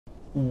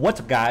What's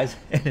up, guys?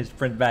 It's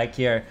Prince back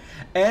here,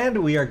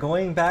 and we are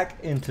going back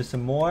into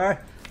some more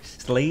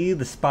Slay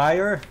the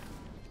Spire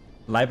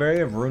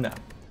Library of Ruina.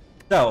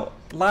 So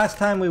last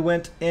time we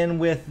went in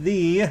with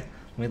let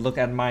me look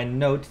at my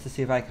notes to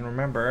see if I can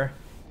remember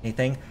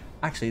anything.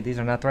 Actually, these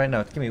are not the right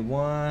notes. Give me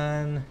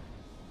 1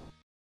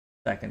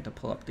 second to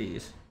pull up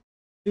these.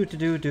 They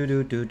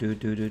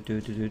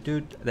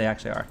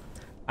actually are.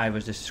 I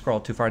was just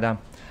scrolled too far down.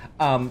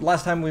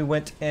 Last time we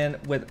went in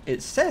with,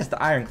 it says the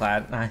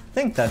Ironclad, and I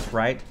think that's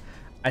right.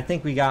 I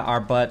think we got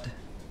our butt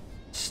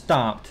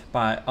stomped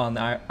on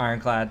the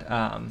Ironclad,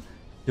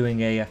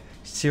 doing a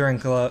searing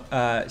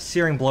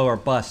blow or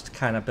bust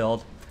kind of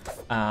build.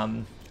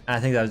 And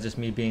I think that was just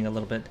me being a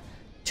little bit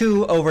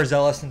too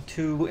overzealous and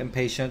too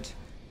impatient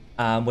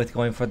with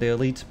going for the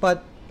elites.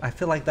 But I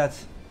feel like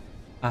that's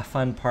a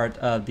fun part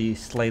of the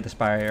Slay the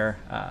Spire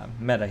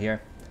meta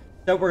here.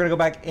 So we're gonna go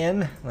back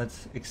in.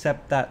 Let's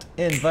accept that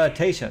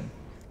invitation.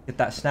 Get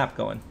that snap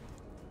going.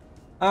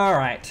 All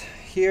right,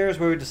 here's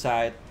where we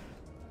decide.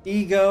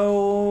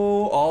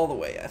 Ego all the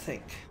way, I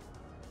think.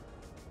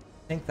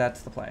 I think that's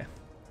the play.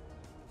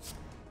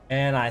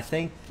 And I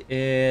think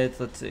it's,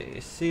 let's see,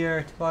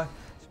 Seer,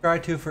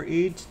 discard 2 for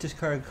each.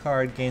 Discard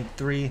card, gain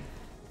 3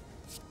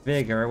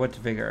 vigor. What's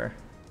vigor?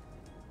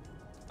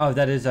 Oh,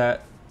 that is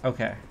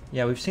okay.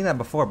 Yeah, we've seen that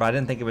before, but I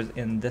didn't think it was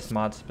in this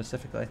mod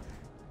specifically.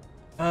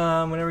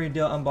 Whenever you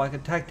deal unblocked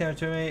attack damage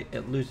to me,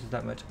 it loses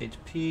that much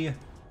HP.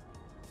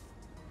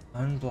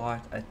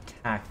 Unblocked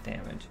attack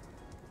damage.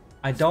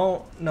 I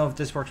don't know if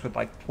this works with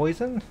like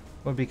poison.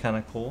 Would be kind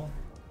of cool.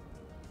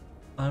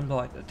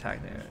 Unblocked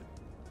attack damage.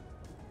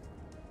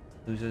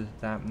 Loses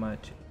that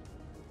much.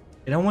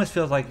 It almost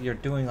feels like you're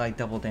doing like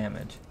double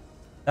damage.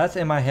 That's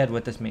in my head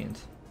what this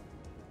means.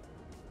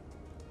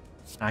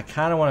 I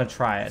kind of want to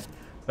try it.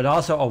 But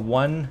also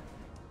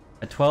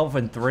a 12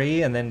 and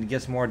 3 and then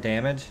gets more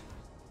damage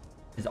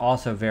is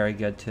also very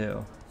good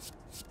too.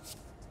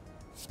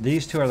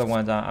 These two are the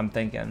ones I'm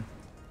thinking.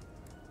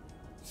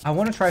 I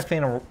want to try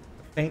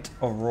Faint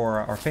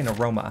Aurora or Faint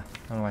Aroma.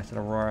 I don't know why I said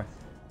Aurora.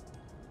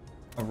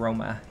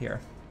 Aroma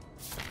here.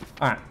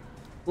 Alright,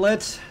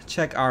 let's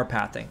check our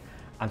pathing.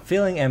 I'm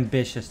feeling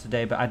ambitious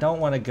today, but I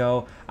don't want to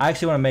go. I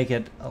actually want to make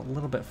it a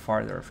little bit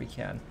farther if we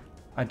can.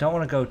 I don't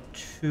want to go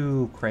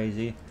too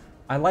crazy.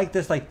 I like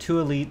this like 2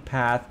 elite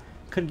path.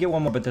 Could get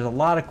one more, but there's a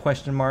lot of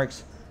question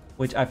marks,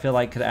 which I feel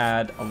like could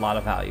add a lot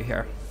of value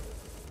here.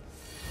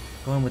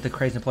 Going with the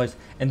crazy employees.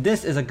 And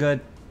this is a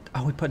good,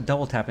 oh, we put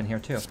double tap in here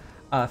too.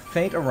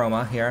 Faint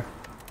Aroma here.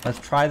 Let's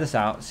try this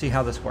out, see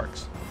how this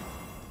works.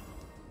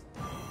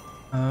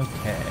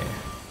 Okay.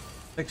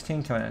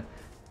 16 coming in.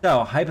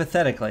 So,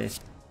 hypothetically,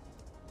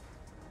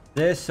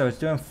 so it's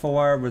doing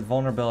 4 with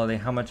vulnerability.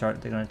 How much are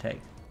they going to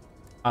take?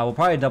 We'll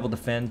probably double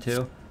defend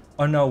too.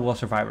 Oh no, we'll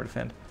survivor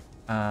defend.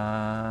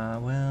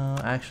 Well,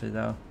 actually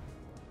though.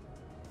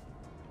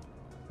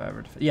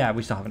 Yeah,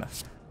 we still have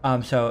enough.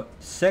 So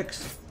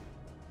 6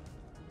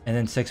 and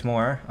then 6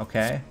 more.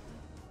 Okay.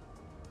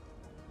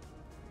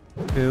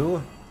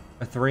 2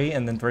 or 3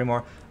 and then 3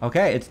 more.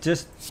 Okay, it's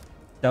just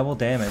double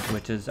damage,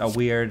 which is a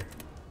weird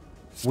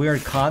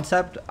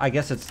concept. I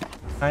guess it's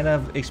kind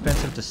of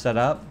expensive to set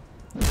up.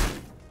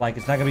 Like,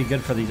 it's not gonna be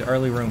good for these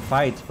early room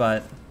fights,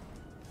 but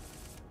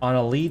on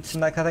elites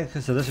and that kind of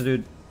thing. So this should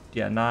do,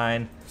 yeah,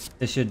 9.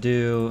 This should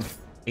do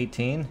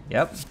 18.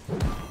 Yep.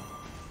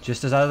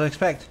 Just as I would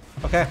expect.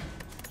 Okay.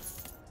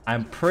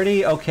 I'm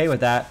pretty okay with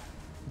that.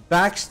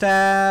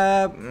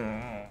 Backstab.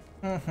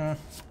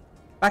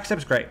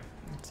 Backstab's great.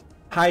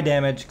 High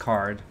damage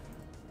card.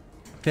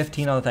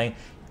 15 on the thing.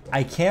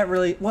 I can't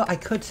really, well, I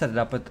could set it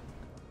up with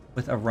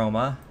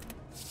Aroma.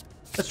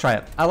 Let's try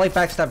it. I like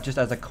Backstab just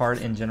as a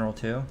card in general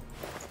too.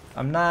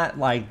 I'm not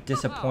like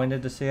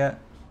disappointed to see it.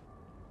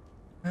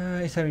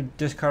 He's having me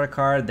discard a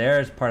card.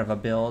 There's part of a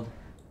build.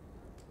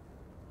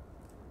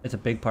 It's a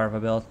big part of a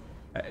build.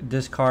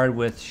 Discard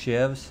with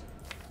Shivved.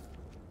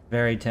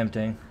 Very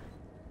tempting.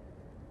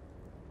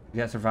 We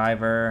got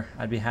Survivor.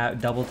 I'd be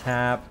double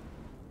tap.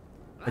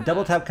 The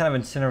double tap kind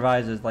of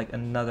incentivizes like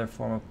another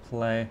form of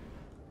play.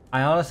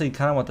 I honestly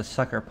kind of want the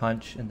Sucker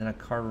Punch and then a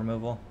card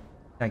removal.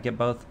 Can I get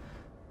both?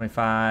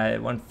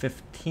 25,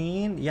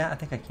 115? Yeah, I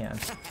think I can.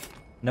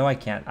 No, I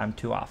can't. I'm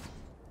too off.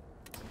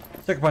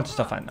 Sucker Punch is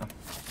still fine though.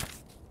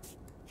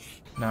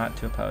 Not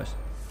to oppose.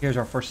 Here's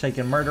our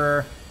Forsaken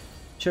Murderer.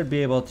 Should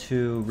be able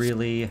to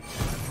really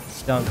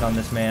dunk on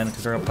this man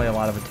because we're gonna play a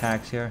lot of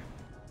attacks here.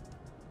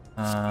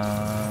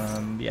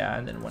 Yeah,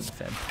 and then 1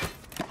 defend.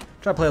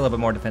 Try to play a little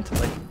bit more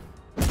defensively.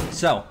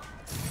 So,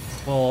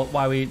 well,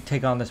 while we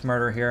take on this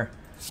murder here,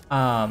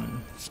 I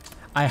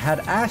had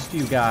asked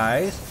you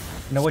guys,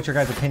 you know, what your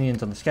guys'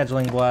 opinions on the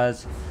scheduling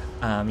was,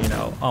 you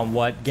know, on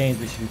what games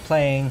we should be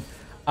playing,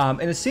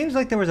 and it seems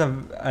like there was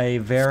a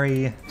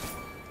very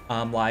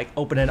like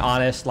open and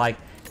honest, like,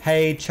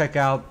 hey, check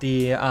out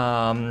the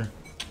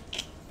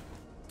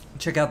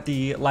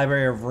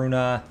Library of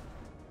Ruina.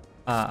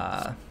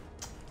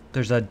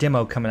 There's a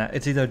demo coming out.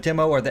 It's either a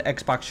demo or the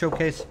Xbox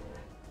Showcase.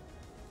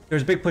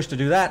 There's a big push to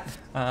do that.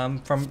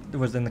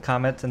 Was in the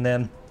comments, and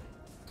then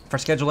for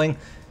scheduling,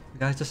 You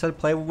guys just said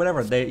play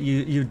whatever.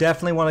 You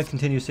definitely want to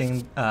continue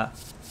seeing play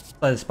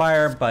the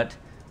Spire, but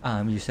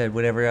you said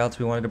whatever else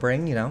we wanted to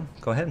bring, you know,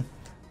 go ahead.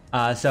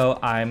 So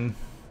I'm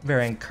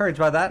very encouraged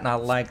by that, and I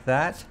like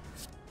that.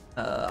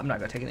 I'm not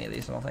going to take any of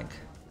these, I don't think.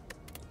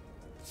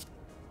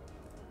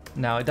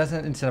 No, it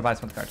doesn't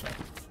incentivize with cards.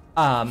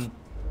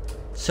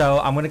 So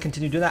I'm going to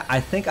continue doing that. I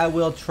think I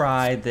will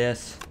try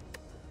this.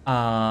 It's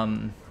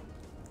a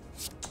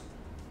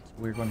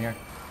weird one here.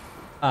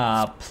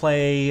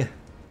 Play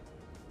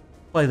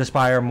the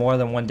Spire more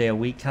than one day a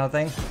week kind of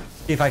thing.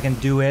 See if I can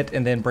do it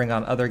and then bring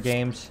on other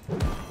games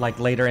like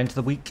later into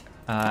the week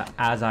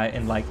as I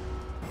like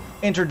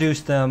introduce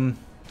them.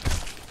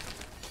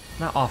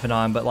 Not off and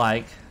on, but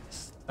like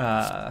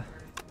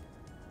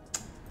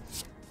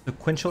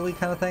sequentially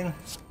kind of thing.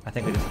 I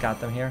think I just got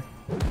them here.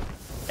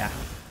 Yeah.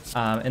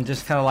 And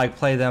just kind of like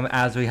play them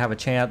as we have a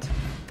chance.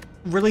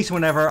 Release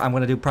whenever. I'm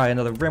going to do probably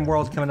another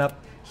RimWorld coming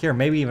up here.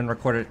 Maybe even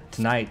record it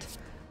tonight.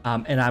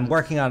 And I'm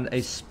working on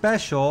a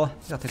special,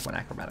 I'll take one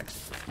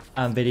acrobatics,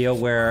 video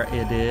where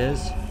it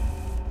is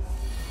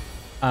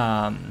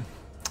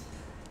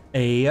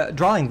a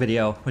drawing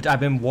video, which I've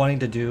been wanting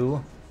to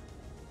do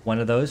one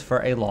of those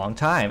for a long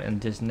time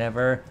and just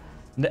never,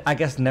 I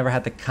guess never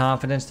had the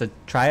confidence to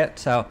try it.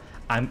 So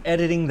I'm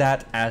editing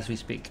that as we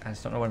speak. I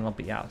just don't know when it'll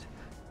be out.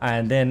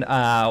 And then,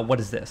 what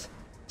is this?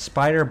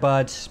 Spider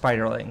buds,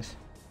 spiderlings.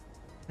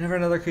 Whenever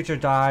another creature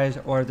dies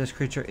or this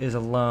creature is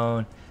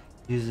alone,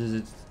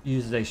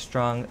 uses a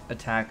strong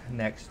attack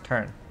next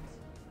turn.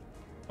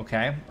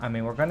 Okay, I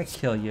mean, we're gonna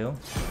kill you.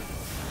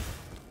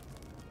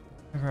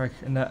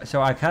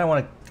 So I kind of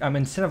want to, I'm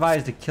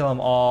incentivized to kill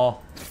them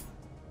all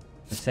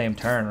the same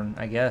turn,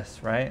 I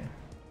guess, right?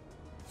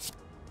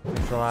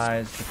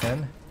 Neutralize,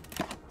 defend.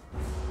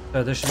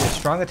 So there should be a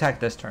strong attack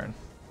this turn.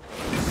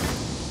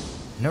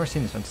 I've never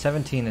seen this one.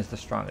 17 is the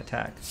strong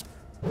attack.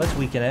 Let's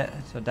weaken it.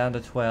 So down to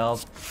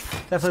 12.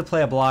 Definitely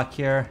play a block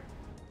here.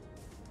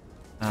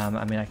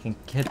 I mean, I can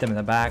hit them in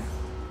the back.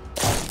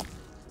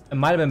 It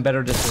might have been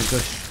better just to go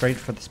straight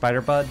for the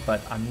spider bud,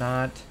 but I'm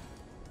not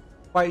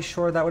quite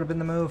sure that would have been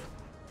the move.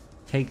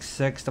 Take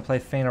 6 to play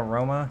Faint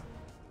Aroma.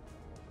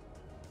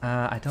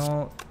 I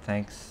don't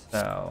think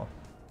so.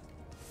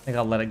 I think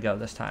I'll let it go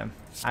this time.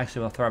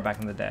 Actually, we'll throw it back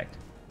in the deck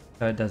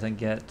so it doesn't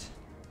get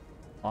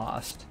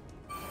lost.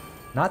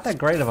 Not that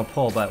great of a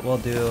pull, but we'll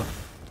do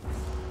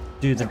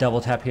the double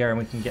tap here and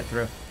we can get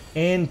through.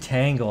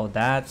 Entangled,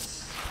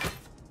 that's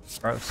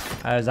gross.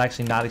 I was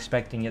actually not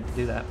expecting it to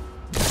do that.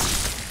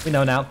 We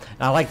know now.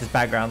 And I like this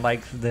background,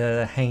 like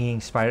the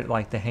hanging spider,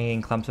 like the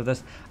hanging clumps of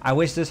this. I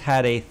wish this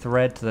had a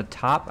thread to the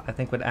top. I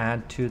think would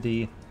add to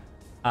the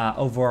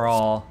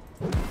overall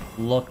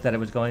look that it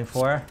was going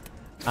for.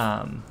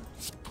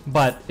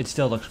 But it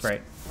still looks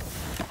great.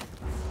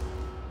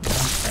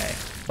 Okay.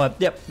 But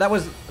yep, that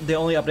was the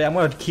only update. I'm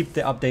going to keep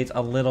the updates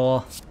a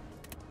little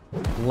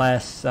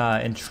less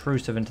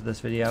intrusive into this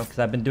video because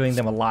I've been doing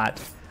them a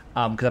lot.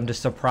 Because I'm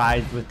just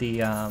surprised with the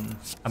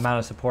amount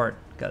of support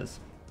because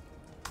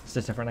it's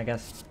just different, I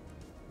guess.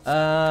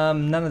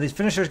 None of these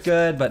finishers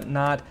good, but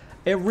not.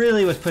 It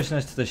really was pushing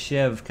us to the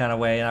Shiv kind of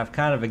way, and I've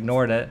kind of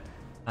ignored it.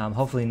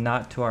 Hopefully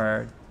not to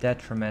our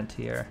detriment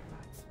here.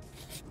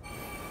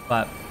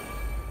 But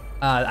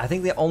I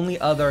think the only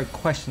other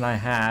question I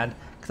had,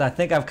 because I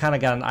think I've kind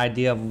of got an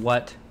idea of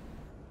what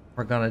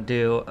we're gonna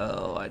do.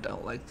 Oh, I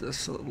don't like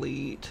this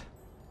elite.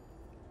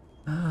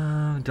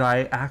 Do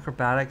I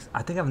acrobatics?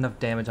 I think I have enough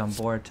damage on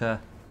board to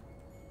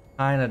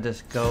kind of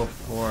just go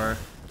for a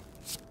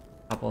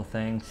couple of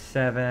things.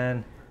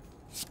 7.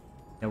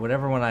 Yeah,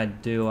 whatever one I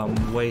do,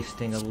 I'm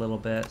wasting a little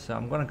bit, so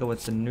I'm gonna go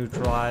with the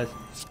neutralize.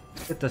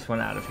 Get this one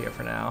out of here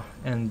for now,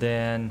 and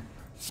then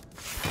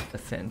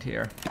defend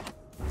here.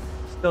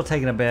 Still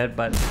taking a bit,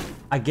 but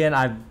again,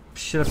 I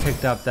should have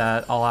picked up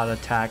that all-out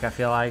attack. I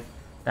feel like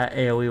that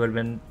AoE would have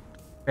been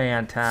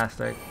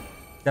fantastic.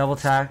 Double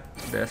attack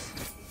this.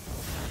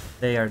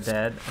 They are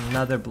dead.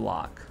 Another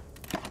block.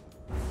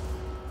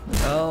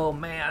 Oh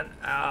man,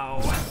 ow.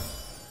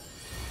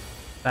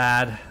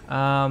 Bad.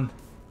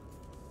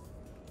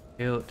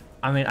 Shoot.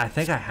 I mean, I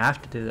think I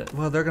have to do that.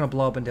 Well, they're gonna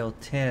blow up and deal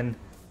 10.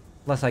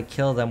 Unless I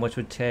kill them, which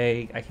would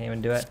take... I can't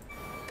even do it.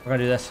 We're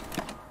gonna do this.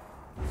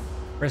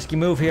 Risky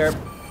move here.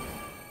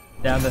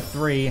 Down to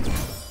 3.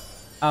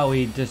 Oh,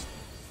 we just...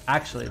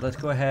 Actually, let's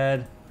go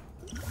ahead.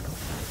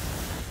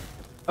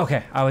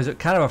 Okay, I was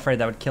kind of afraid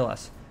that would kill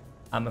us.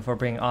 If we're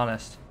being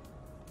honest.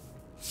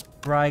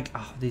 Strike.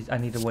 Oh, these... I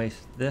need to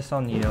waste this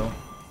on you.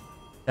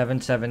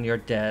 7/7, you're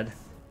dead.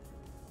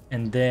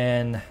 And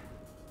then...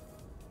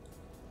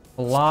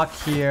 block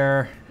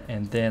here.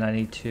 And then I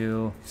need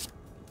to...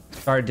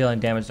 start dealing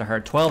damage to her.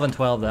 12 and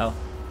 12 though.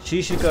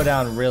 She should go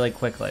down really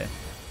quickly.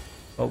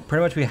 But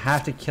pretty much we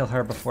have to kill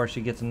her before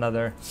she gets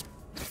another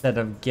set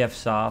of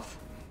gifts off.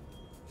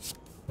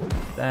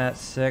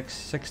 That's 6,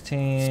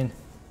 16.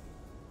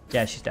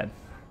 Yeah, she's dead.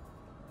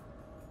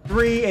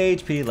 3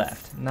 HP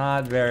left.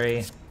 Not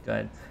very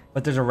good.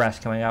 But there's a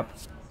rest coming up.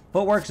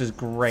 Footworks is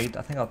great.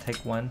 I think I'll take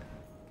one.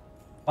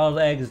 Wild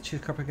eggs,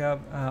 choose card pick up.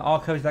 All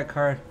copies of that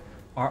card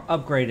are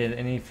upgraded.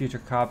 Any future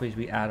copies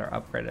we add are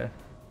upgraded.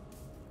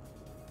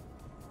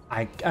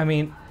 I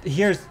mean,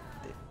 here's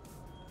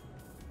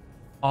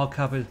all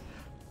copies.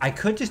 I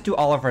could just do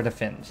all of our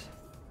defense.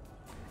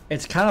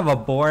 It's kind of a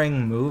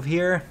boring move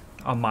here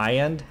on my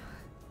end.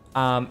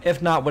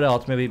 If not, what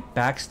else? Maybe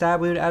backstab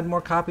we would add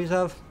more copies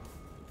of.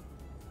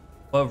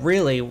 But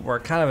really, we're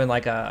kind of in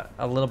like a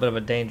little bit of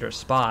a dangerous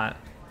spot.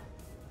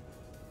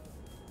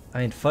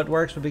 I mean,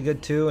 footworks would be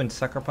good too, and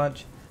sucker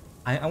punch.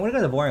 I'm gonna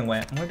go the boring way.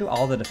 I'm gonna do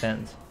all the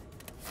defense.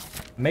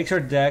 Makes our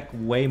deck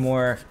way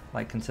more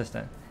like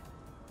consistent.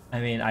 I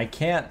mean, I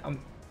can't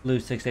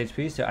lose 6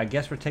 HP, so I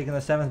guess we're taking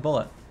the 7th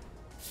bullet.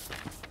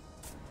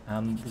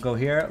 We'll go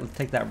here. Let's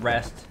take that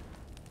rest.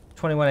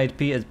 21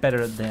 HP is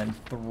better than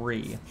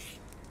 3.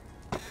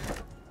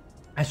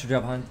 Extra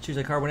drop hunt. Choose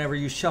a card whenever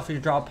you shuffle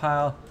your draw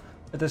pile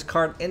with this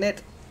card in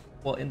it.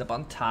 Will end up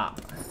on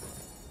top.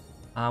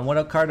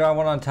 What card do I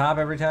want on top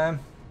every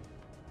time?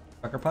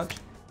 Sucker punch.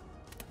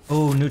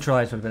 Oh,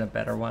 neutralize would have been a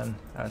better one.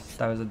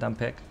 That was a dumb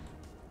pick.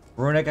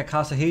 Runic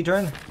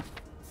Icosahedron.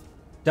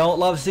 Don't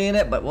love seeing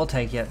it, but we'll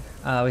take it.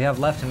 We have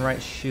left and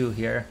right shoe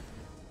here.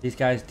 These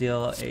guys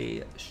deal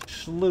a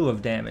slew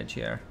of damage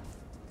here.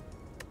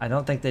 I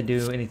don't think they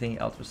do anything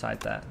else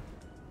besides that.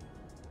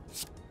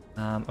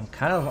 I'm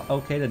kind of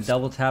okay to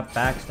double tap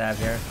backstab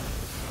here.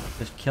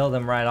 Just kill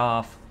them right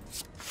off.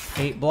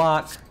 8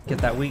 block, get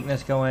that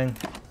weakness going.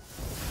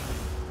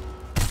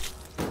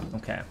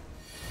 Okay.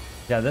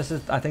 Yeah, this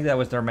is, I think that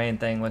was their main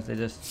thing, was they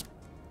just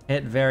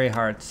hit very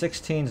hard.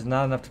 16 is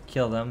not enough to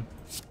kill them.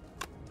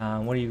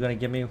 What are you gonna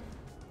give me?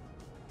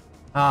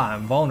 Ah,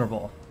 I'm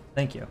vulnerable.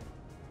 Thank you.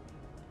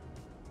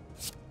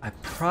 I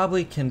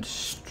probably can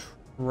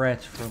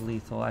stretch for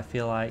lethal, I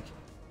feel like.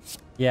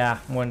 Yeah,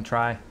 one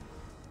try.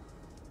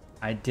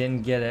 I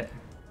didn't get it.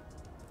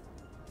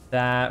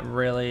 That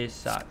really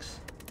sucks.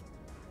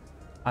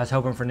 I was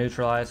hoping for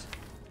neutralize.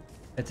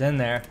 It's in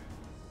there.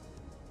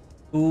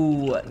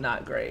 Ooh,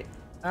 not great.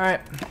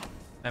 Alright.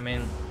 I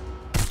mean,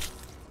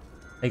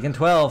 taking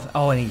 12.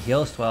 Oh, and he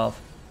heals 12.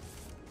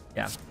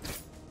 Yeah.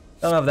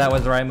 Don't know if that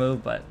was the right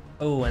move, but...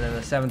 Oh, and then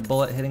the 7th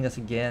bullet hitting us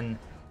again.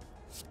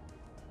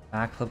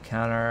 Backflip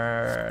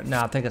counter. No,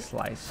 I think it's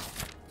slice.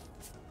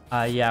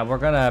 Yeah, we're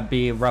gonna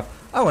be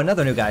rough. Oh,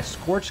 another new guy.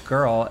 Scorched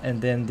Girl,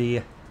 and then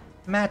the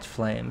Match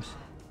Flames.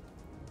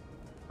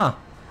 Huh.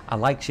 I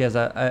like she has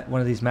one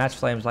of these Match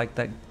Flames like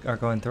that are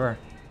going through her.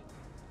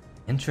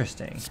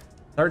 Interesting.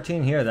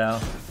 13 here, though.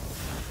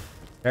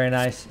 Very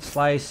nice.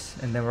 Slice,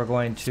 and then we're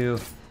going to...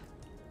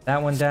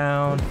 That one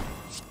down.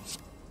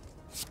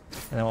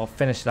 And then we'll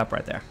finish it up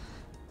right there.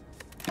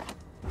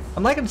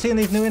 I'm liking seeing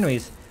these new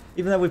enemies.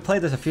 Even though we've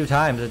played this a few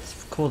times,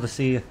 it's cool to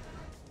see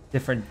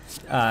different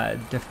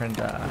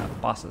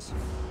bosses.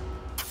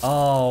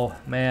 Oh,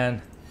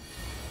 man.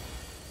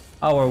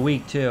 Oh, we're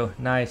weak too.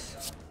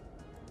 Nice.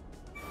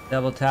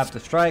 Double tap to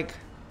strike.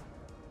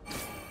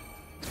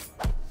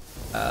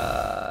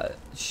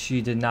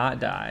 She did not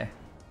die.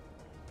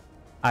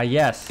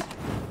 Yes.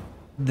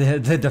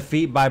 The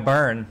defeat by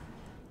burn.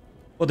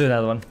 We'll do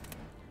another one.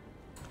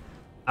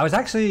 I was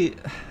actually...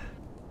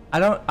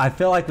 I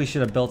feel like we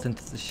should have built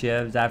into the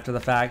shivs after the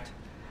fact.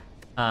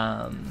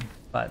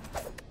 But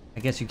I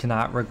guess you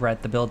cannot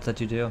regret the builds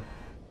that you do.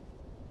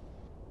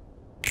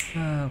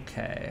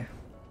 Okay.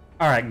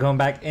 Alright, going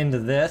back into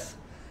this.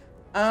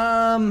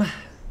 Random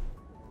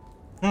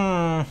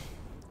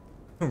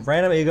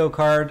ego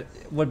card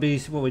would be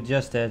what we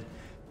just did.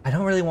 I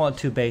don't really want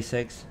 2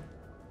 basics.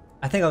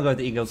 I think I'll go with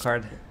the ego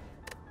card.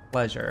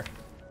 Pleasure.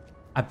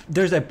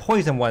 There's a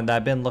poison one that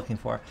I've been looking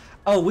for.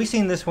 Oh, we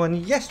seen this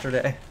one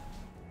yesterday.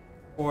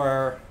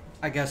 Or,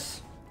 I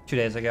guess, 2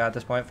 days ago at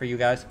this point for you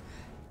guys.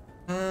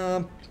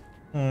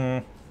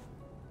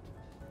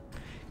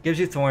 Gives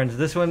you thorns.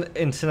 This one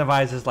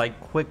incentivizes like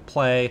quick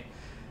play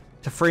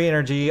to free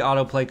energy,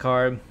 auto play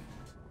card.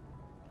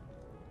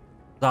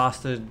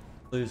 Exhausted,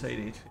 lose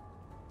 80.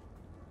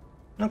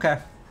 Okay.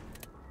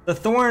 The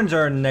thorns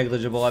are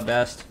negligible at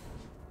best.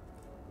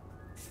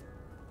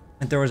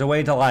 If there was a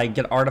way to like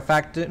get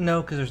artifact,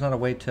 no, because there's not a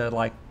way to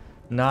like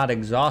not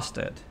exhaust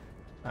it.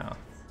 Oh.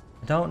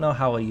 I don't know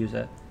how we'll use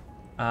it.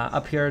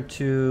 Up here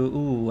to,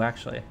 ooh,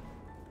 actually.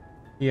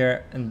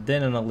 Here, and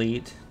then an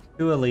elite.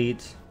 2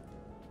 elite.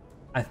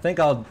 I think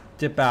I'll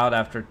dip out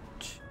after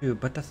 2,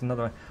 but that's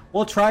another one.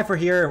 We'll try for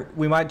here.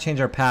 We might change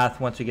our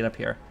path once we get up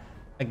here.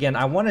 Again,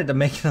 I wanted to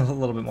make a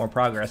little bit more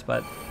progress,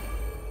 but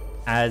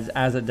as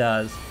it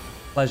does.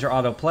 Pleasure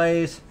auto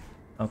plays.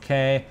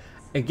 Okay.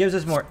 It gives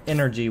us more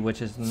energy,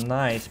 which is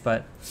nice,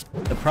 but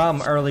the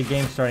problem early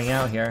game starting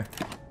out here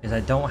is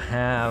I don't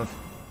have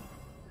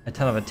a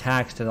ton of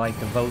attacks to like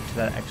devote to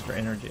that extra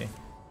energy.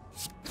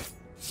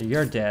 So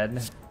you're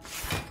dead.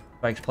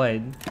 Spike's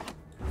played.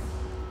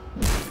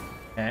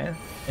 Okay.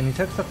 And he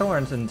took the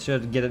thorns and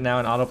should get it now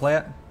and autoplay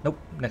it. Nope,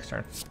 next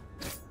turn.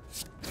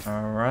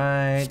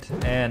 Alright,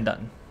 and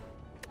done.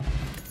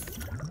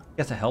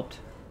 Guess it helped.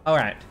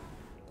 Alright.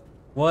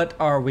 What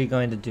are we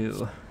going to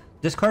do?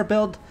 Discard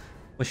build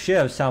with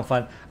Shiv sound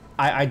fun.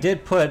 I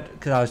did put,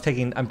 because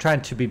I'm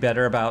trying to be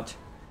better about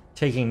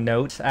taking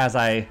notes as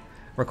I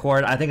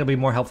record. I think it'll be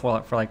more helpful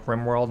for like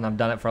RimWorld, and I've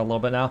done it for a little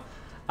bit now.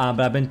 But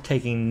I've been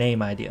taking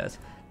name ideas,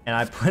 and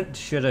I put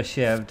Shoulda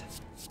Shivved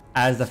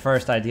as the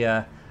first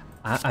idea.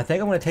 I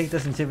think I'm going to take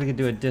this and see if we can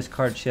do a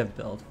discard Shiv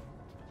build.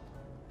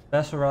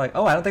 That's what we're like.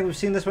 Oh, I don't think we've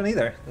seen this one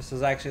either. This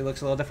is actually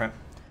looks a little different.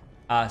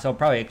 So I'll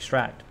probably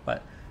extract,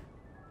 but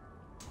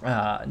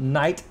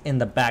night in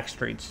the back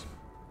streets.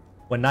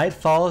 When night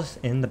falls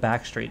in the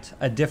back streets,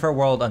 a different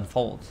world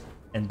unfolds,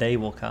 and they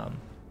will come.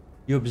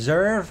 You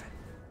observe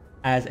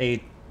as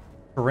a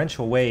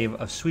torrential wave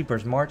of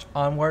sweepers march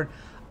onward,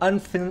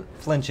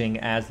 unflinching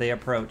as they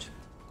approach.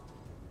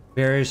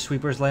 Various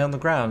sweepers lay on the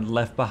ground,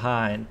 left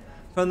behind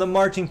from the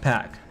marching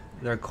pack,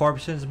 their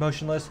corpses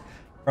motionless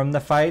from the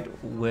fights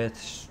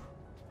with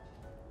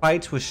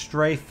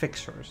stray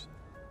fixers.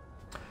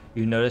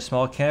 You notice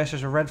small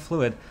canisters of red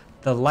fluid,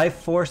 the life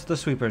force of the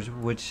sweepers,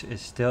 which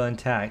is still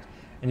intact,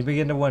 and you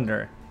begin to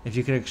wonder if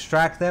you could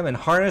extract them and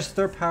harness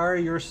their power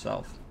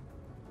yourself.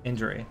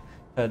 Injury.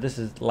 This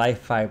is life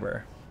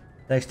fiber.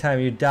 Next time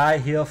you die,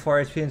 heal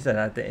 4 HP instead.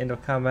 At the end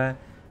of combat,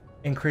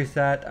 increase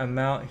that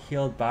amount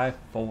healed by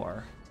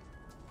 4.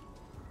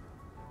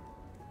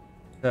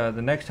 So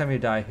the next time you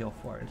die, heal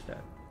 4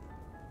 instead.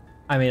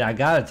 I mean, I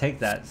gotta take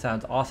that.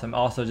 Sounds awesome.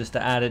 Also, just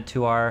to add it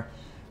to our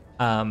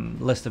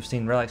list of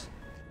seen relics.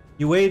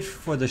 You wait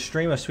for the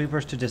stream of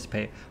sweepers to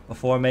dissipate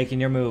before making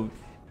your move.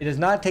 It does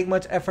not take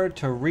much effort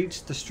to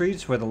reach the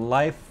streets where the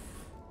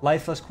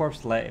lifeless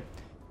corpse lay,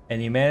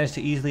 and you manage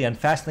to easily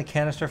unfasten the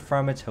canister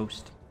from its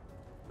host.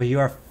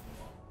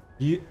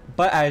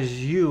 But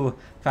as you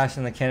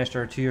fasten the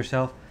canister to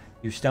yourself,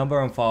 you stumble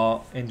and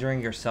fall,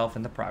 injuring yourself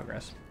in the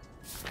progress.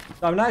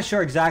 So I'm not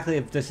sure exactly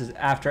if this is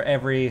after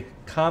every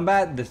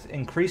combat, this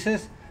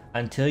increases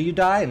until you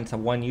die, and it's a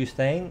one-use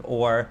thing,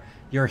 or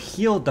you're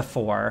healed to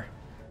 4,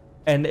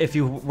 and if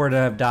you were to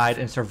have died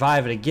and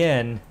survive it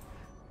again,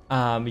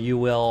 you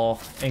will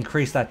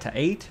increase that to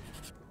 8.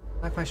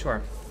 Not quite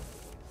sure. A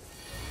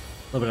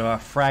little bit of a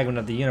fragment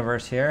of the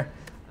universe here.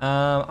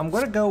 I'm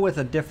going to go with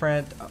a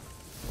different...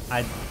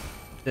 I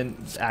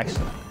didn't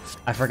actually...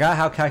 I forgot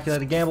how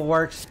calculated gamble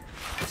works.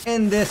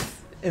 In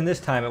this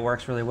time, it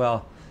works really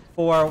well.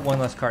 4, 1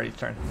 less card each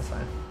turn. That's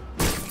fine.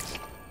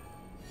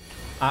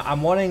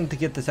 I'm wanting to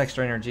get this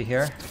extra energy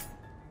here.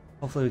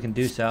 Hopefully we can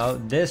do so.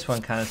 This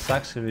one kind of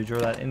sucks because we drew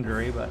that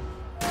injury, but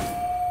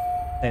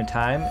same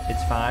time,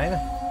 it's fine.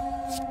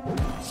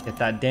 Get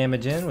that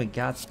damage in. We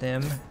got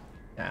them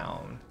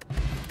down.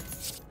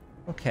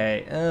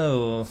 Okay.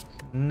 Oh,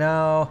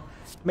 no.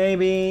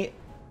 Maybe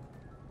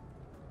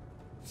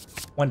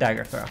 1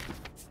 dagger throw.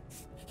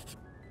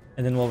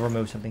 And then we'll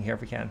remove something here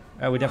if we can.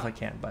 We definitely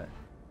can, but...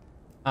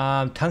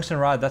 tungsten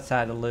rod, that's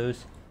sad to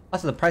lose.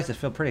 Also, the prices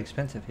feel pretty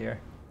expensive here.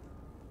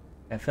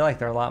 I feel like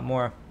they're a lot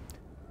more.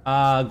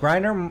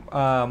 Grinder,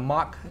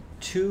 Mach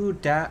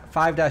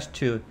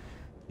 5-2. You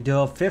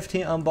deal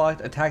 15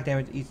 unblocked attack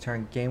damage each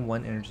turn. Gain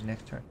 1 energy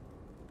next turn.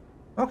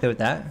 I'm okay with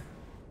that.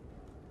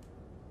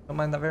 Don't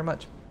mind that very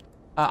much.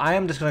 I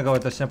am just going to go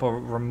with the simple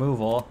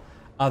removal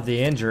of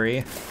the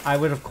injury. I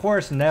would, of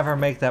course, never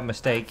make that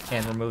mistake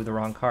and remove the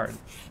wrong card.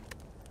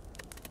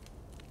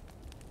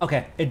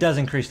 Okay, it does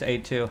increase to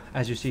 8 too,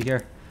 as you see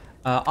here.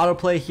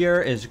 Autoplay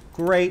here is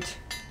great.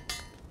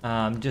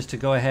 Just to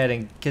go ahead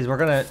and, because we're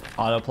gonna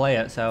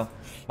autoplay it, so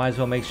might as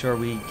well make sure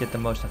we get the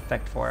most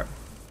effect for it.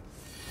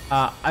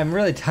 I'm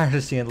really tired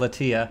of seeing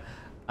Latia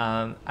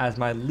as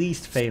my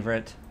least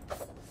favorite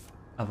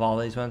of all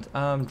these ones.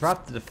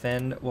 Drop the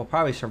defend. We'll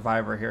probably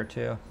survivor here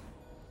too.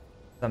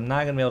 I'm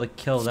not gonna be able to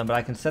kill them, but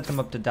I can set them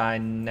up to die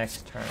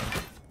next turn.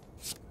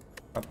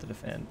 Drop the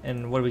defend.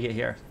 And what do we get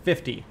here?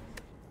 50.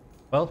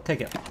 Well,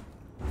 take it.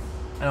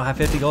 I don't have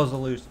 50 goals to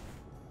lose.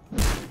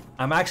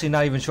 I'm actually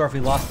not even sure if we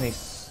lost any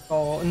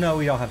soul. No,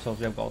 we don't have souls.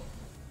 We have gold.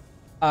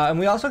 And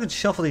we also could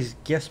shuffle these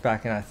gifts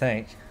back in, I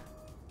think.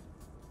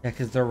 Yeah,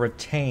 because they're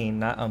retained,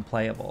 not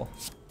unplayable.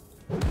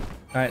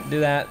 Alright, do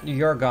that.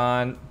 You're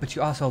gone. But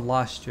you also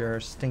lost your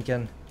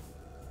stinking...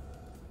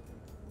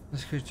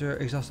 This creature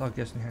exhausts all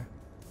gifts in here.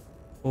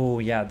 Oh,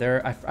 yeah.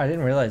 I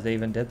didn't realize they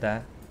even did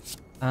that.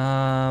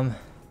 Yeah,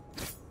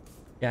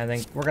 I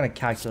think we're going to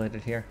calculate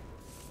it here.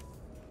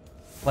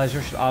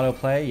 Pleasure should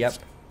autoplay. Yep.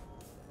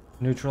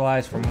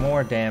 Neutralize for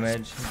more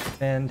damage.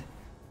 Defend.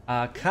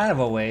 Kind of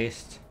a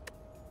waste.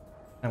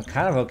 I'm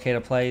kind of okay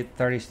to play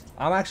 30.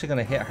 I'm actually going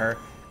to hit her.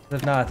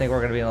 If not, I think we're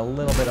going to be in a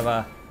little bit of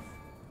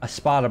a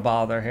spot of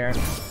bother here.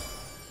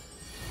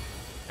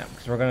 Yeah,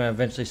 because we're going to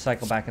eventually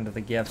cycle back into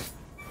the gifts.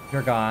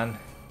 You're gone.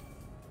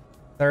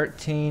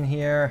 13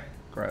 here.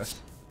 Gross.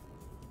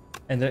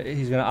 And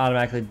he's going to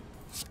automatically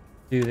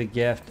do the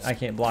gift. I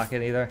can't block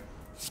it either.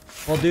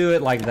 We'll do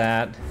it like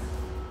that.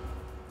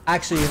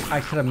 Actually,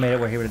 I could have made it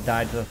where he would have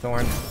died to the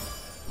thorn.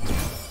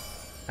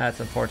 That's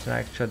unfortunate.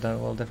 I should have done it a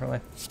little differently.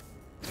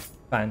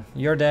 Fine.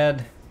 You're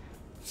dead.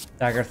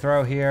 Dagger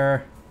throw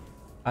here.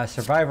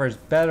 Survivor is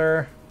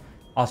better.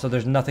 Also,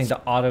 there's nothing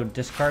to auto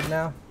discard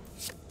now,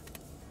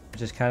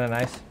 which is kind of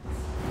nice.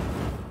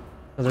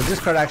 So the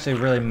discard actually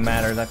really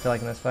matters, I feel like,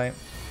 in this fight.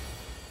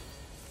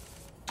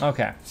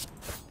 Okay.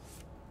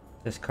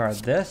 Discard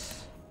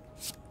this.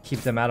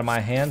 keep them out of my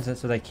hands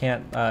so they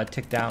can't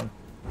tick down.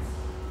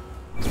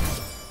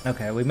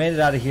 Okay, we made it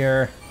out of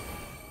here.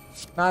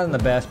 Not in the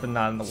best, but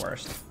not in the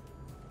worst.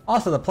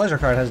 Also, the pleasure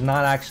card has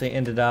not actually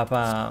ended up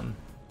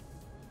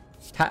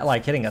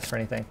like hitting us for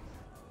anything.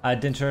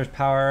 Dentures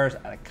powers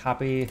at a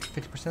copy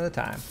 50% of the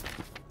time.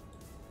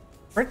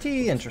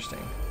 Pretty interesting.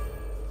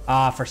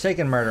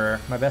 Forsaken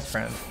Murderer, my best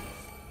friend.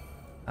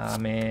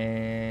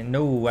 Man,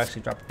 no,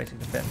 actually dropped basic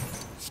defend.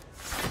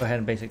 Go ahead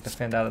and basic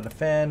defend out of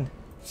defend.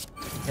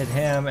 Hit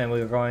him, and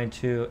we're going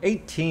to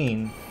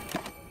 18.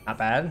 Not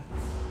bad.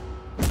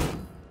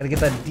 Gotta get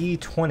that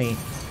D20.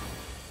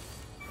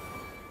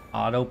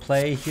 Auto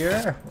play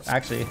here.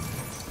 Actually,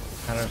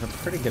 there's a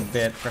pretty good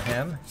bit for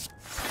him.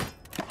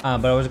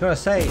 But I was gonna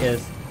say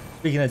is,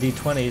 speaking of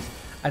D20s,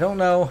 I don't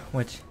know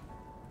which.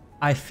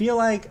 I feel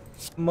like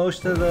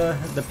most of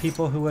the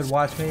people who would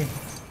watch me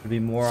would be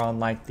more on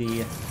like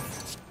the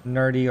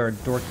nerdy or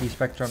dorky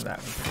spectrum. That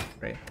would be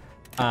great.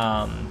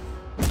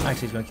 Actually,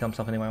 he's gonna kill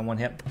himself anyway on one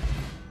hit.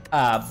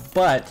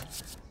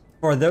 But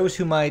for those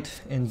who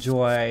might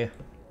enjoy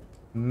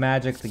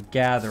Magic the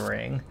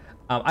Gathering,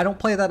 I don't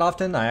play that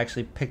often. I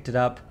actually picked it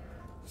up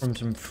from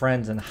some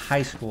friends in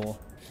high school.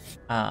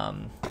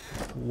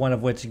 One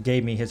of which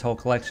gave me his whole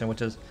collection,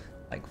 which is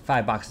like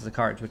 5 boxes of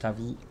cards, which I've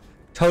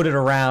toted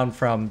around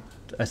from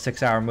a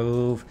 6-hour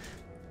move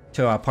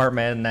to an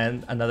apartment and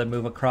then another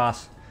move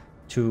across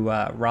to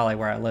Raleigh,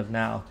 where I live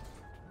now.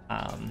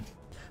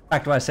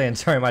 Back to what I was saying,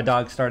 sorry, my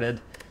dog started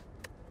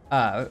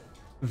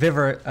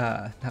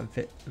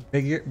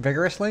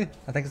vigorously,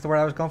 I think is the word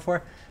I was going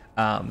for.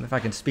 If I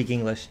can speak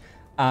English,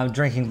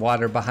 drinking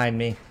water behind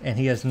me, and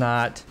he is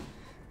not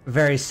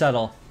very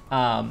subtle.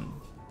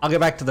 I'll get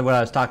back to what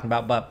I was talking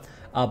about, but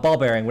ball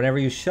bearing. Whenever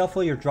you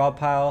shuffle your draw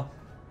pile,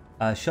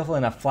 shuffle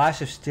in a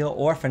flash of steel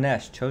or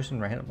finesse chosen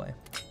randomly.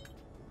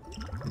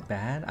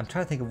 Bad. I'm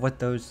trying to think of what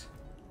those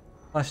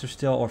flash of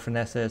steel or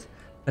finesse is.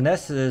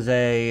 Finesse is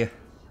a.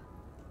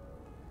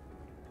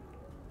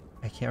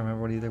 I can't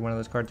remember what either one of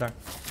those cards are.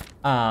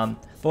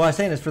 But what I was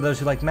saying is, for those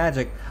who like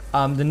Magic,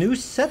 the new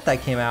set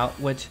that came out,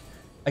 which,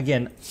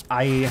 again,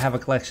 I have a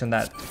collection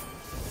that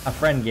a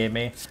friend gave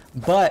me,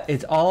 but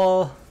it's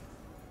all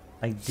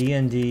like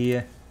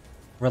D&D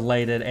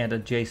related and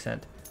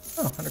adjacent.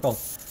 Oh, 100 gold.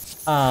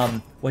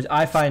 Which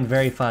I find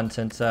very fun,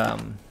 since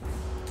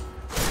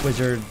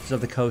Wizards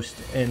of the Coast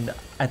and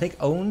I think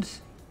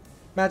owns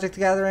Magic the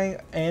Gathering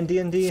and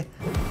D&D.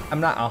 I'm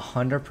not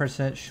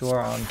 100% sure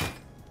on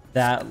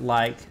that,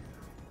 like,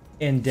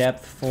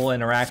 in-depth full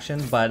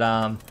interaction, but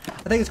I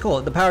think it's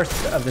cool. The power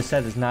of the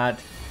set is not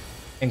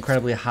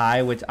incredibly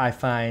high, which I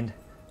find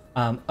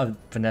of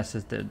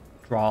Vanessa's the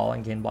draw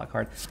and gain block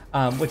card,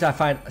 which I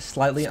find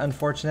slightly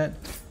unfortunate,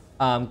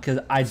 because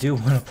I do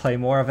want to play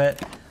more of it,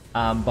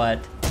 but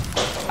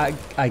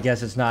I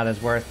guess it's not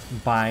as worth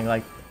buying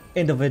like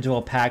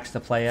individual packs to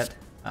play it.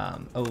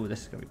 Oh,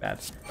 this is gonna be bad.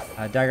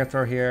 Dagger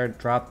throw here,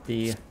 drop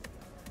the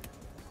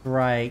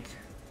strike.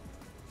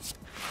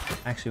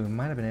 Actually, we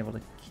might have been able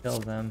to kill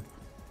them.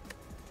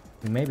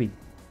 We may be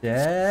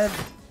dead.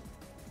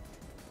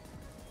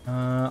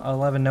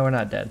 11, no, we're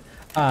not dead.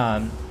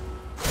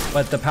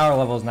 But the power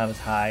level is not as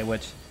high,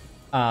 which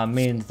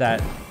means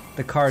that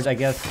the cards, I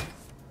guess,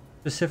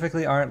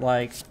 specifically aren't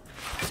like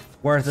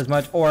worth as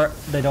much, or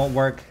they don't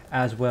work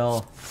as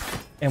well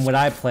in what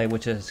I play,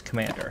 which is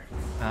Commander.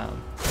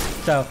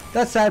 So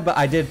that's sad, but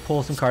I did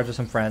pull some cards with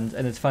some friends,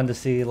 and it's fun to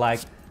see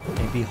like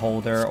a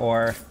Beholder,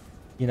 or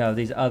you know,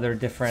 these other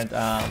different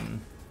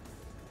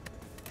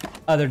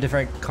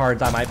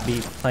cards I might be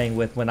playing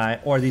with when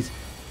or these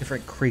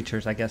different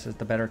creatures, I guess is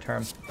the better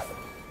term,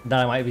 that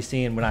I might be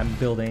seeing when I'm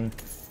building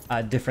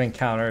different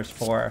encounters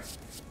for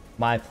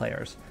my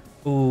players.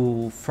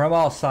 Ooh, From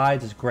All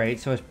Sides is great,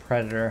 so is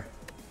Predator.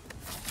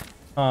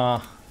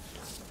 I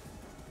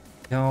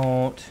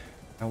want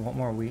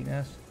more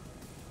weakness.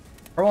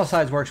 From All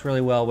Sides works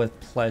really well with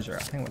Pleasure.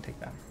 I think we'll take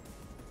that.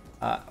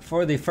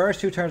 For the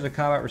first 2 turns of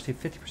combat,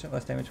 receive 50%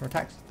 less damage from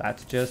attacks.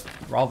 That's just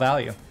raw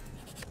value.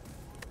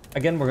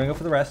 Again, we're gonna go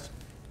for the rest.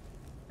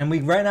 And we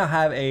right now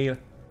have a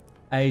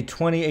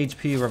 20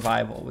 HP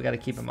revival. We got to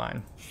keep in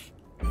mind.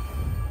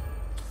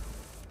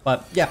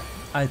 But yeah,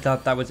 I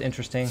thought that was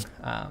interesting.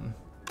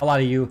 A lot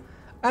of you,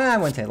 I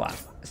wouldn't say a lot,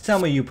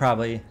 some of you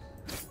probably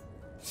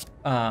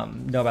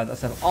know about that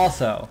stuff.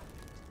 Also,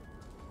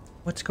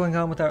 what's going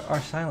on with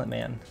our silent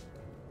man?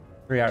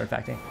 3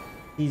 artifacting.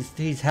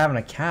 He's having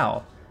a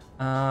cow.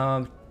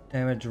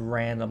 Damage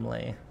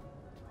randomly.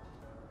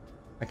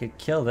 If I could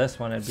kill this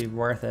one, it'd be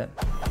worth it.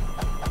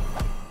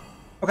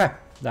 Okay,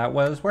 that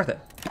was worth it.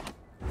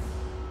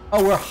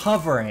 Oh, we're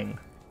hovering.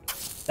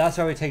 That's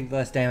why we take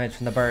less damage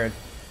from the bird.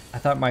 I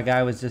thought my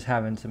guy was just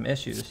having some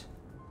issues.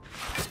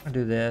 I'll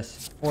do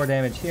this. 4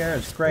 damage here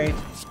is great.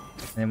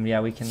 And yeah,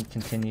 we can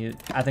continue.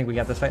 I think we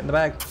got this fight in the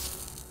bag.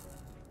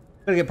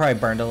 Gonna get probably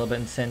burned a little bit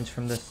and singed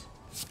from this.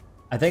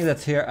 I think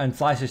that's here. And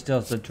Flash is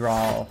still the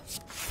draw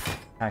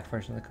pack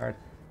version of the card.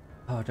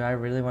 Oh, do I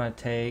really want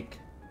to take?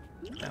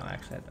 No,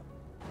 actually I don't.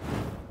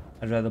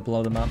 I'd rather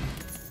blow them up.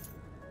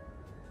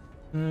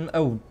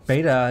 Oh,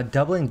 beta,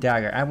 doubling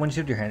dagger. Add one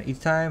shift to your hand. Each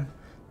time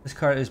this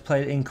card is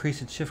played,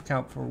 increase its shift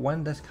count for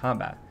one this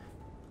combat.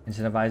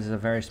 Incentivizes a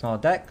very small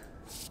deck.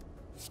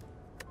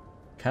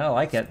 Kind of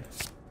like it.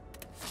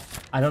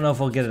 I don't know if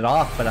we'll get it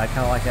off, but I kind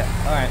of like it.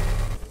 Alright.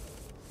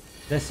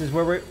 This is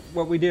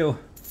what we do.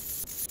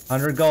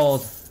 100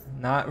 gold.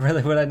 Not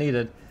really what I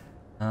needed.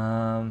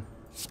 One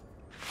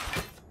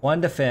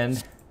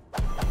defend.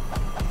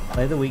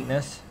 Play the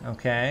weakness.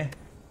 Okay.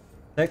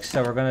 6,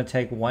 so we're going to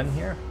take 1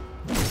 here.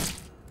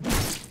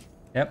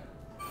 Yep.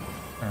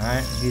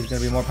 Alright, he's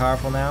going to be more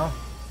powerful now.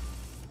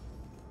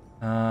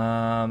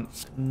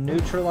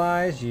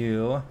 Neutralize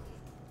you.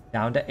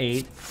 Down to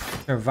 8.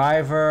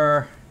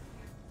 Survivor.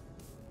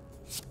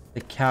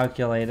 The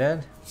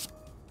calculated.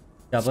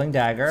 Doubling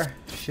dagger.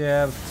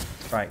 Shiv.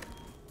 Strike.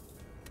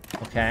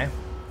 Okay.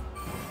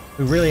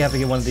 We really have to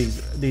get one of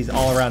these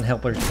all-around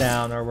helpers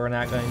down, or we're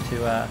not going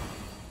to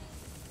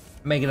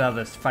make it out of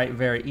this fight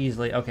very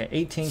easily. Okay,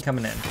 18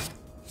 coming in.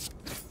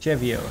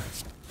 Shiv you.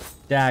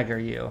 Dagger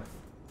you.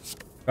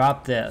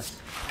 Drop this.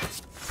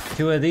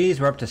 2 of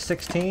these, we're up to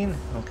 16.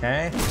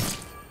 Okay.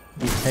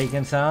 He's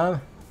taking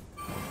some.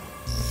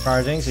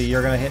 Charging, so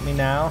you're gonna hit me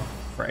now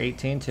for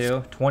 18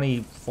 too.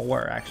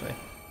 24 actually.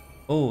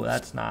 Oh,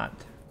 that's not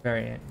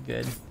very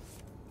good.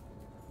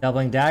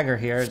 Doubling dagger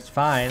here, it's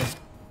fine.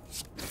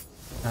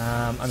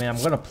 I mean,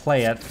 I'm gonna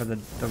play it for the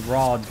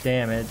raw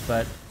damage,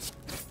 but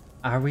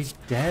are we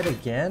dead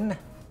again?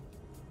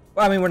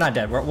 Well, I mean, we're not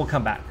dead. We'll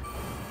come back.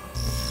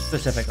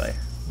 Specifically.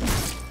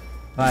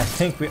 But I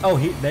think we... Oh,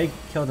 they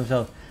killed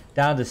themselves.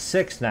 Down to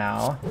 6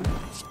 now.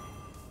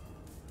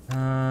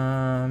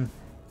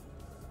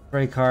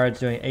 3 cards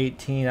doing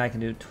 18. I can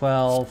do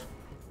 12.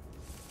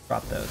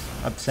 Drop those.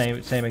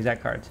 Same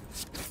exact cards.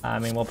 I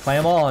mean, we'll play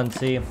them all and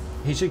see.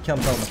 He should kill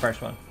himself in the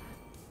first one.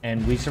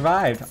 And we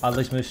survived.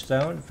 Oddly Smooth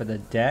Stone for the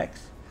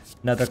decks.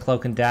 Another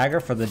Cloak and Dagger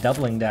for the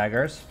doubling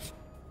daggers.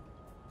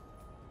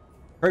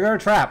 Trigger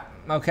trap.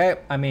 Okay.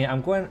 I mean,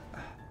 I'm going...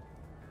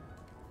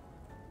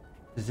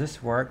 Does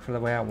this work for the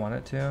way I want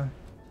it to?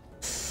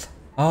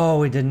 Oh,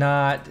 we did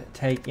not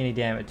take any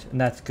damage. And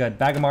that's good.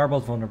 Bag of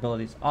Marbles,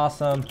 vulnerabilities.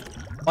 Awesome.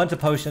 Bunch of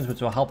potions,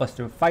 which will help us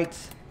through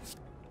fights.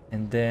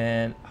 And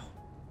then...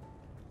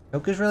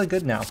 Choke is really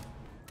good now.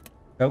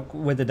 Choke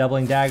with the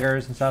doubling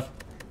daggers and stuff.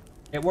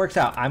 It works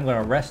out. I'm going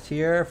to rest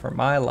here for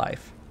my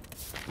life.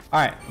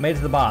 Alright, made it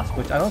to the boss,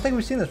 which I don't think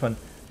we've seen this one.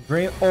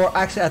 Dream, or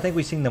actually I think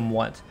we've seen them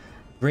once.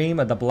 Dream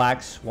of the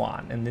Black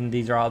Swan. And then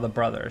these are all the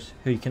brothers,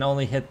 who you can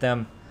only hit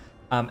them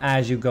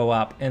as you go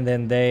up. And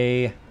then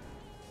they...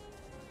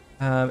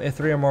 if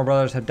 3 or more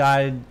brothers have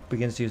died,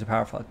 begins to use a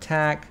powerful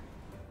attack.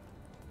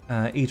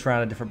 Each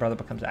round a different brother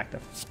becomes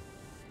active.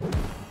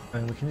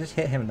 And we can just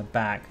hit him in the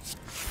back.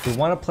 We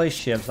want to play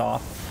Shivs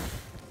off.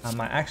 I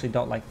actually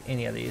don't like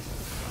any of these.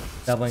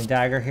 Doubling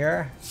dagger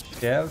here.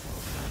 Shiv.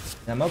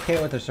 I'm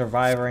okay with the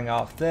surviving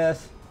off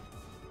this.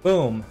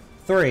 Boom.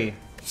 3.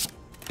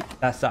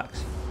 That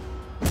sucks.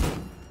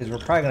 Because we're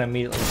probably going to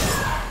immediately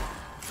die.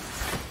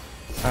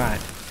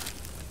 Alright.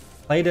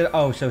 Played it.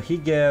 Oh, so he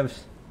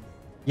gives...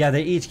 Yeah,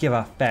 they each give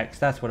effects.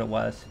 That's what it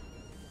was.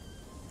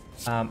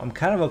 I'm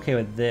kind of okay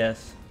with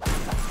this.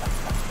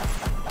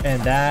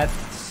 And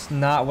that's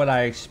not what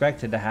I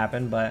expected to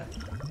happen, but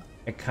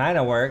it kind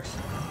of works.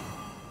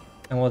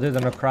 And we'll do the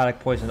necrotic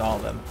poison to all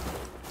of them,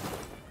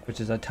 which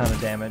is a ton of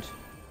damage.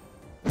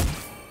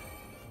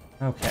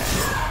 Okay.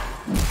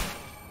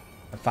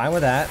 I'm fine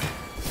with that.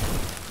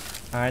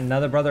 Alright,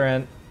 another brother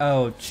in.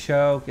 Oh,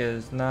 choke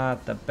is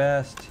not the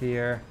best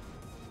here.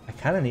 I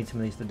kind of need some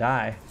of these to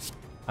die.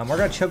 We're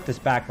going to choke this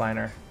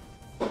backliner.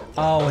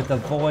 Oh, with the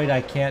void,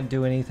 I can't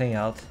do anything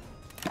else.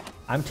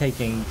 I'm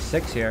taking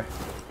 6 here.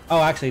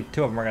 Oh, actually,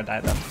 2 of them are going to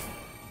die, though.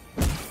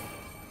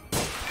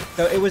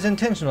 So it was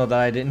intentional that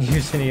I didn't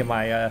use any of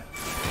my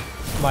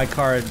my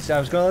cards. I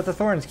was going to let the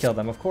thorns kill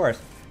them, of course.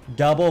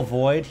 Double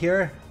void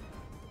here.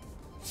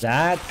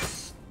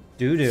 That's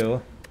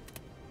doo-doo.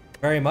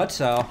 Very much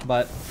so,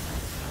 but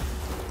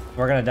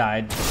we're going to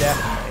die,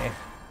 definitely.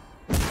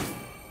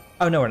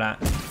 Oh, no, we're not.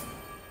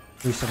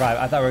 We survived.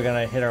 I thought we were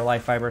going to hit our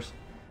life fibers.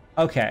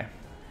 Okay.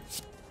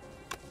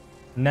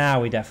 Now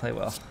we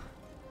definitely will.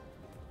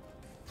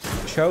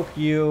 Choke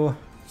you.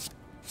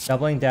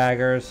 Doubling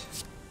daggers.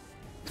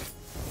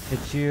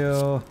 Hit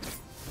you.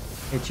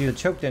 Hit you. The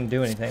choke didn't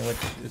do anything, which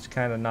is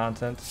kind of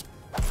nonsense.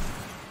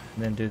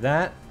 And then do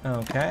that.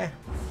 Okay.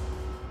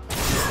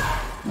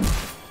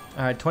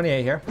 Alright,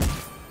 28 here.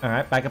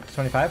 Alright, back up to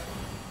 25.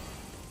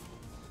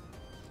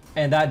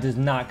 And that does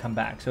not come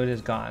back, so it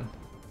is gone.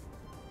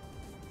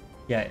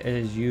 Yeah, it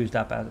is used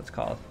up, as it's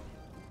called.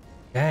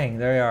 Dang,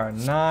 they are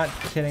not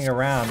kidding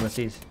around with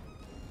these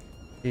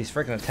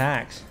freaking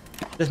attacks.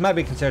 This might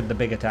be considered the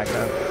big attack,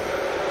 though.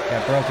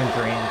 Yeah, broken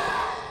dreams.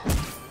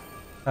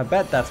 I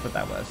bet that's what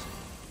that was.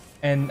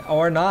 And,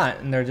 or not,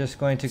 and they're just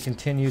going to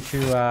continue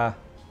to,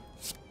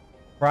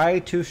 try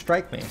to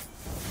strike me.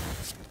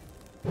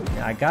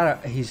 Yeah, I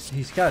got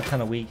he's got a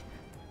ton of weak.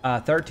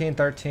 13,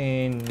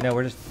 13, no,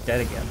 we're just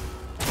dead again.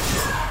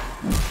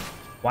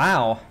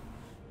 Wow.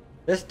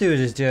 This dude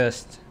is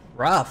just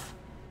rough.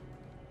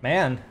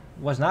 Man,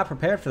 was not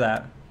prepared for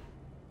that.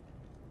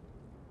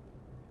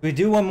 We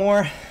do one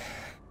more?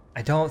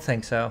 I don't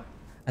think so.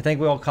 I think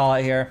we'll call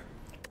it here.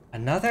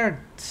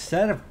 Another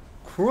set of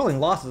grueling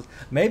losses.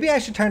 Maybe I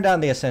should turn down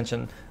the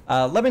Ascension.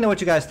 Let me know what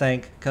you guys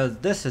think, because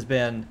this has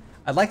been...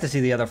 I'd like to see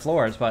the other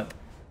floors, but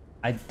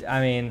I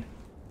mean,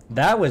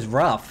 that was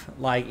rough.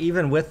 Like,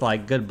 even with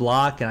like good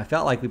block, and I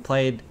felt like we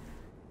played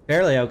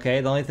fairly okay.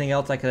 The only thing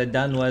else I could have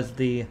done was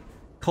the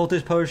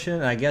Cultist Potion,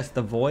 and I guess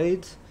the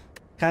Voids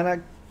kind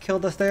of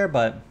killed us there,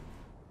 but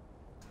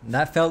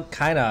that felt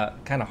kind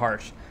of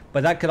harsh.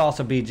 But that could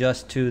also be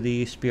just to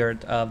the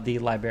spirit of the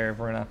Library of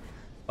Ruina.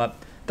 But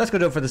that's going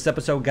to do it for this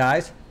episode,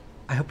 guys.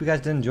 I hope you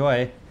guys did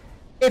enjoy.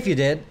 If you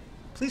did,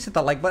 please hit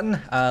that like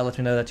button. Let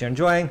me know that you're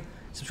enjoying.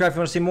 Subscribe if you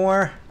want to see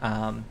more.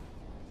 And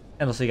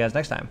we'll see you guys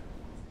next time.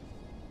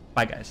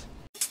 Bye, guys.